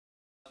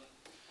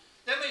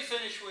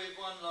finish with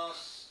one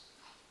last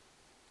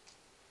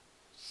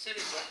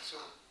silly Wetzel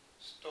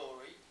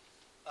story,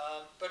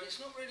 but it's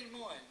not really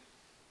mine.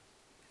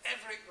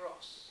 Everett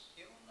Gross,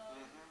 you all know?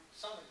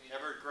 Some of you.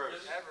 Everett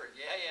Gross. Everett,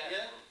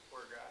 yeah.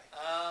 Poor guy.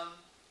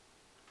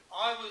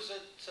 I was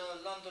at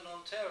London,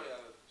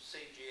 Ontario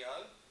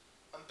CGO,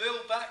 and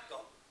Bill Back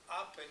got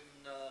up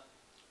in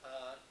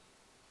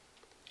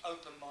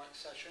open mic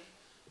session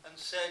and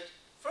said,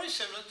 very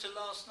similar to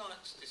last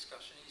night's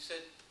discussion, he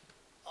said,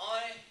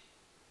 I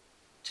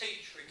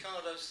teach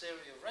Ricardo's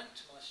theory of rent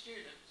to my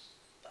students,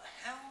 but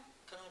how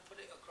can I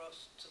put it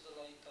across to the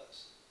lay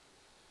person?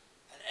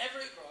 And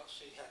Everett Gross,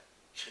 he had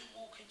 2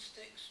 walking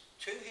sticks,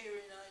 2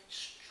 hearing aids,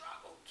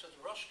 struggled to the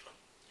rostrum.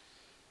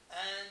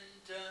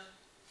 And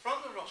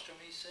from the rostrum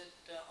he said,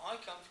 I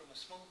come from a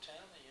small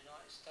town in the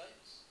United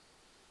States,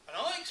 and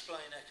I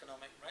explain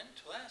economic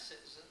rent to our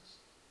citizens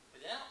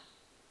without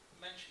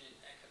mentioning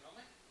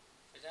economic,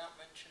 without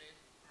mentioning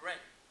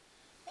rent.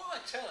 What I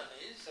tell him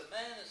is, a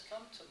man has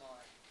come to my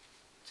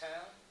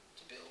town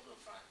to build a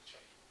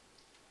factory.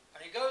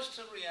 And he goes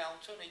to the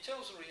realtor and he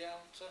tells the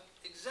realtor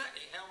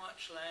exactly how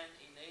much land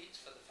he needs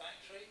for the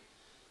factory.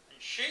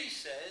 And she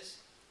says,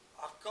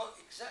 I've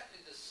got exactly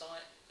the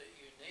site that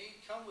you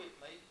need, come with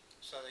me.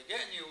 So they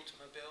get in the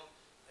automobile,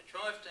 they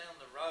drive down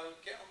the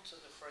road, get onto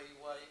the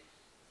freeway,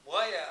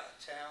 way out of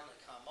town, they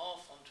come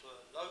off onto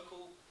a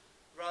local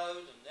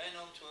road and then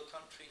onto a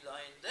country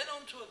lane, then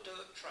onto a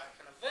dirt track,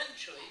 and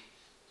eventually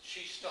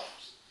she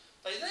stops.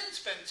 They then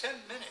spend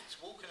 10 minutes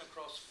walking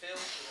across fields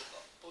that have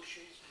got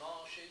bushes,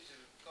 marshes, and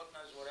God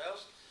knows what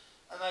else,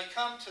 and they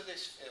come to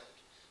this field.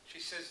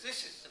 She says,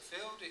 this is the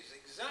field, it's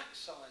the exact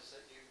size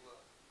that you were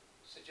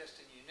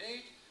suggesting you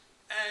need,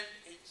 and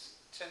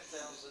it's $10,000.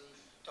 And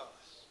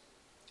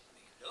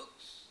he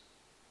looks,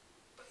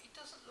 but he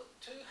doesn't look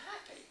too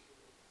happy.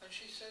 And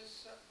she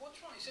says,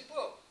 what's wrong? He said,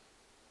 well,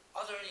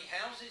 are there any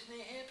houses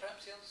near here,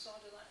 perhaps the other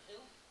side of that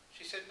hill?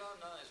 She said, no,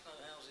 there's no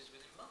houses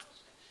within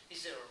miles.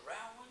 Is there a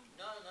railway?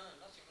 No,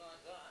 nothing like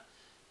that.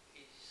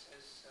 He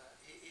says,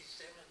 is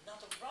there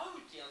another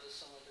road the other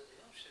side of the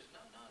hill? She says,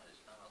 no,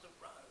 there's no other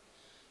road.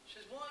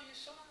 She says, why are you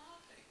so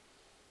unhappy?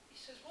 He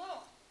says,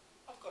 well,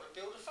 I've got to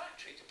build a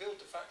factory. To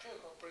build the factory, I've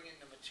got to bring in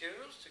the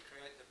materials to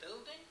create the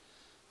building.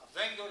 I've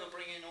then got to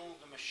bring in all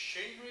the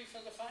machinery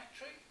for the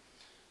factory.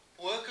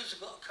 Workers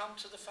have got to come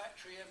to the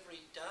factory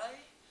every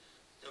day.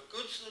 The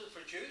goods that are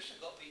produced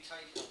have got to be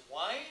taken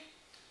away.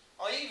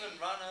 I even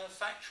run a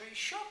factory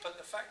shop at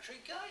the factory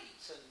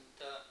gates, and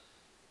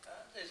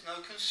there's no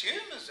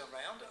consumers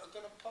around that are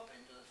going to pop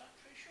into the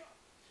factory shop.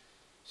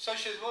 So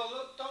she says, well,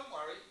 look, don't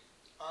worry.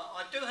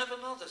 I do have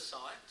another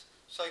site.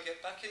 So I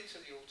get back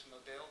into the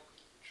automobile,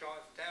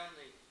 drive down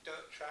the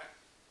dirt track,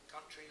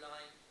 country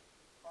lane,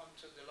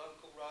 onto the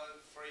local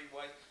road,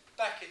 freeway,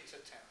 back into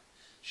town.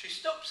 She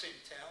stops in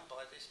town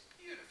by this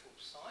beautiful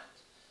site,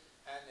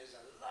 and there's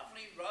a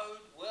lovely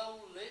road,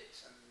 well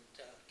lit and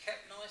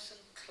kept nice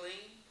and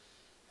clean,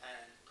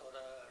 and got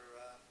a,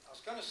 I was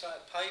going to say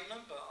a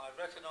pavement, but I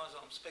recognise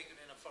I'm speaking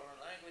in a foreign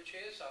language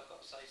here, so I've got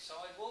to say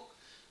sidewalk,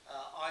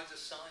 either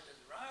side of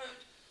the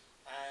road,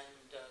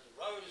 and the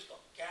road has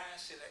got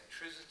gas,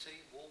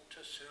 electricity,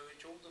 water,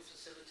 sewage, all the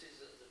facilities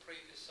that the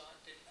previous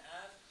site didn't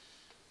have.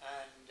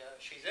 And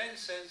she then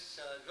says,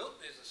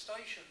 look, there's a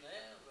station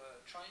there,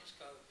 trains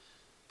go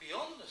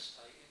beyond the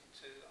state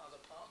into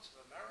other parts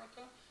of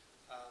America.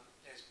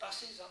 There's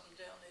buses up and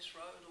down this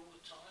road all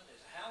the time.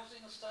 There's a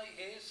housing estate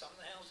here, some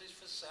of the houses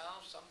for sale,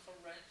 some for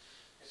rent.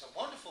 There's a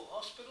wonderful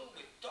hospital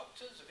with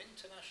doctors of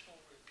international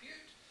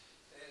repute.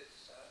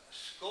 There's a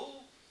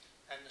school,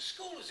 and the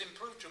school has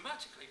improved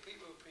dramatically.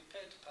 People are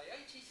prepared to pay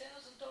 $80,000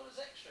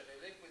 extra to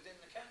live within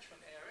the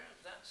catchment area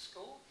of that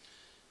school.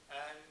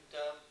 And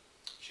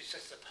she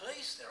says the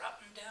police, they're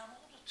up and down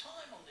all the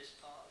time on this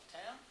part of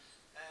town,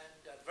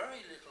 and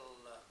very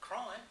little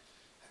crime.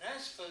 And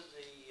as for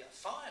the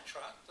fire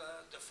truck,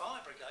 the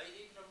fire brigade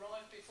even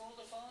arrived before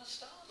the fire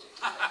started.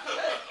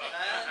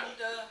 And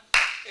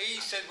he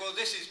said, well,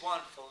 this is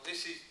wonderful.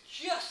 This is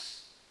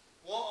just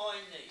what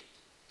I need.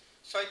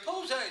 So he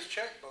pulls out his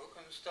checkbook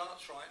and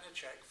starts writing a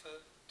check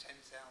for $10,000.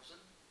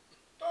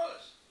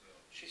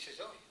 She says,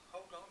 oh,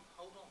 hold on,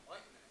 wait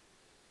a minute.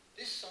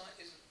 This site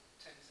isn't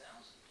 $10,000.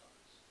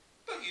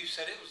 But you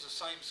said it was the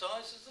same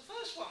size as the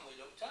first one we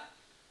looked at.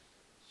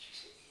 She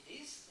said, it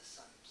is the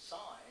same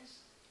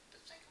size,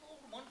 but think of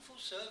all the wonderful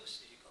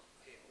services you've got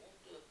here, all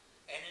the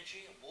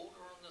energy and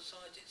water on the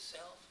site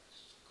itself,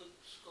 good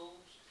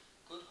schools,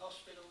 good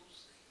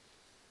hospitals,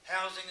 the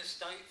housing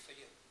estate for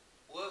your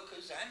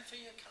workers and for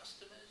your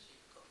customers.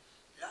 You've got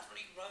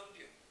lovely road,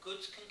 your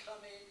goods can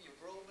come in, your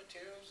raw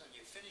materials and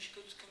your finished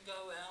goods can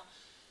go out.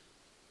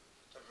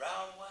 The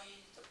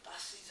railway, the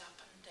buses up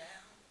and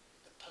down,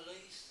 the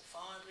police, the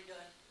fire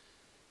brigade.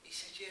 He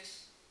said,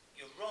 yes,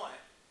 you're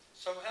right.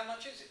 So how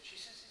much is it? She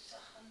says, it's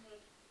 $100,000.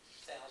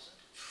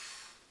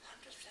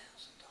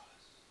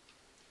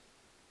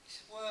 He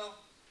said,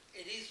 well,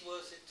 it is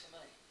worth it to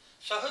me.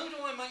 So who do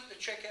I make the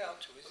cheque out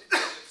to? Is it to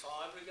the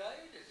fire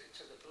brigade? Is it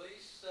to the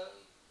police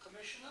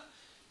commissioner?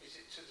 Is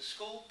it to the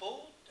school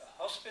board, the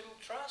hospital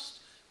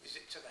trust, Is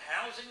it to the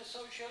housing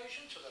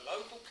association, to the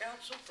local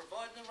council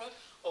providing the road,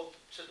 or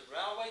to the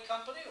railway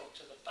company, or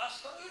to the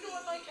bus company? Who do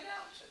I make it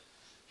out to?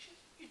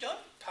 You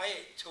don't pay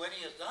it to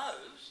any of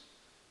those.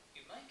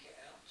 You make it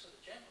out to the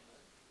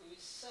gentleman who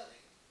is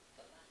selling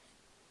the land.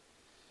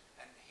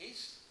 And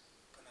he's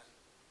going to,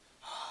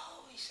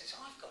 oh, he says,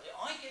 I've got it.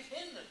 I give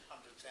him the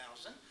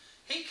 100,000.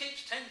 He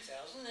keeps 10,000,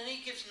 and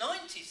he gives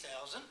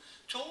 90,000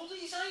 to all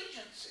these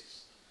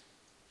agencies.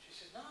 She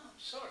said, no,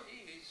 I'm sorry,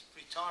 he's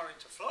retiring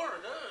to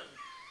Florida, and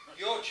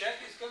your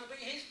cheque is going to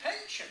be his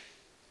pension.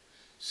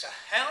 So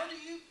how do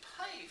you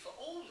pay for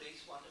all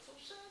these wonderful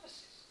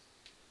services?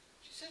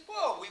 She said,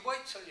 well, we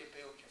wait till you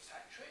build your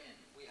factory and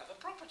we have a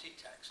property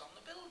tax on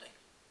the building.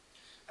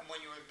 And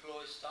when you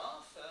employ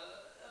staff,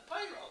 a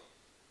payroll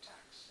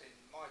tax. In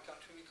my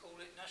country we call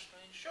it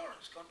national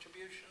insurance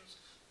contributions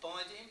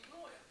by the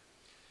employer.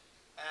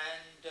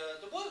 And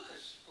the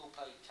workers will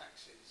pay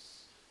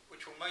taxes,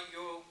 which will make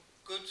your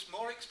goods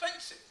more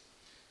expensive.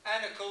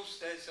 And of course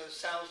there's a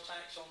sales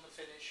tax on the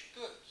finished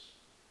goods.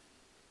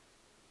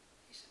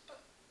 He said, but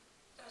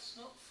that's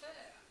not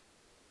fair.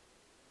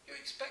 You're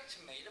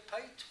expecting me to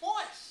pay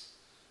twice.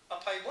 I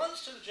pay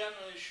once to the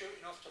gentleman who's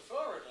shooting off to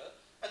Florida,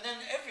 and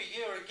then every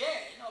year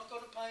again I've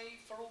got to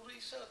pay for all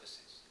these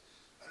services.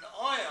 And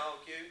I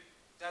argue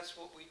that's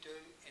what we do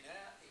in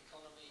our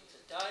economy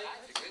today.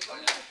 That's a good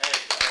one.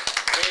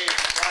 Hey,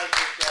 you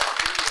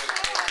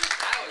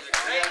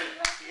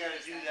got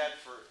to do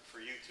that for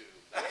YouTube.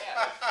 Yeah.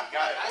 You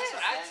got it.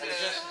 That's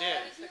just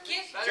did.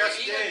 Just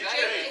did.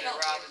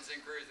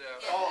 Robinson Crusoe.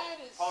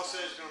 Paul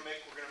says we're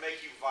going to make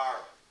you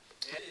viral.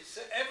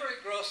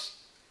 Everett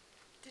Gross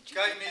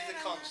gave me the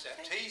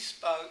concept. He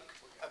spoke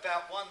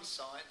about one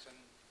site and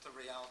the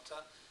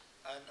Rialta,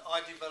 and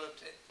I developed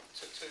it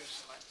to 2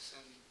 sites.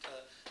 And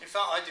in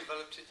fact, I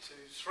developed it to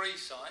 3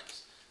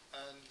 sites,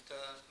 and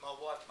my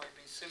wife made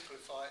me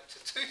simplify it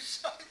to 2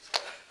 sites.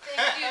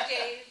 Thank you,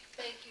 Dave.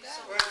 Thank you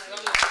so much.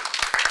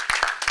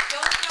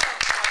 Don't go.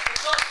 I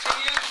forgot to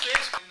use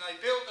this. When they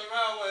built the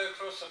railway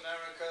across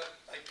America,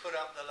 they put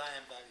up the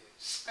land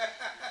values.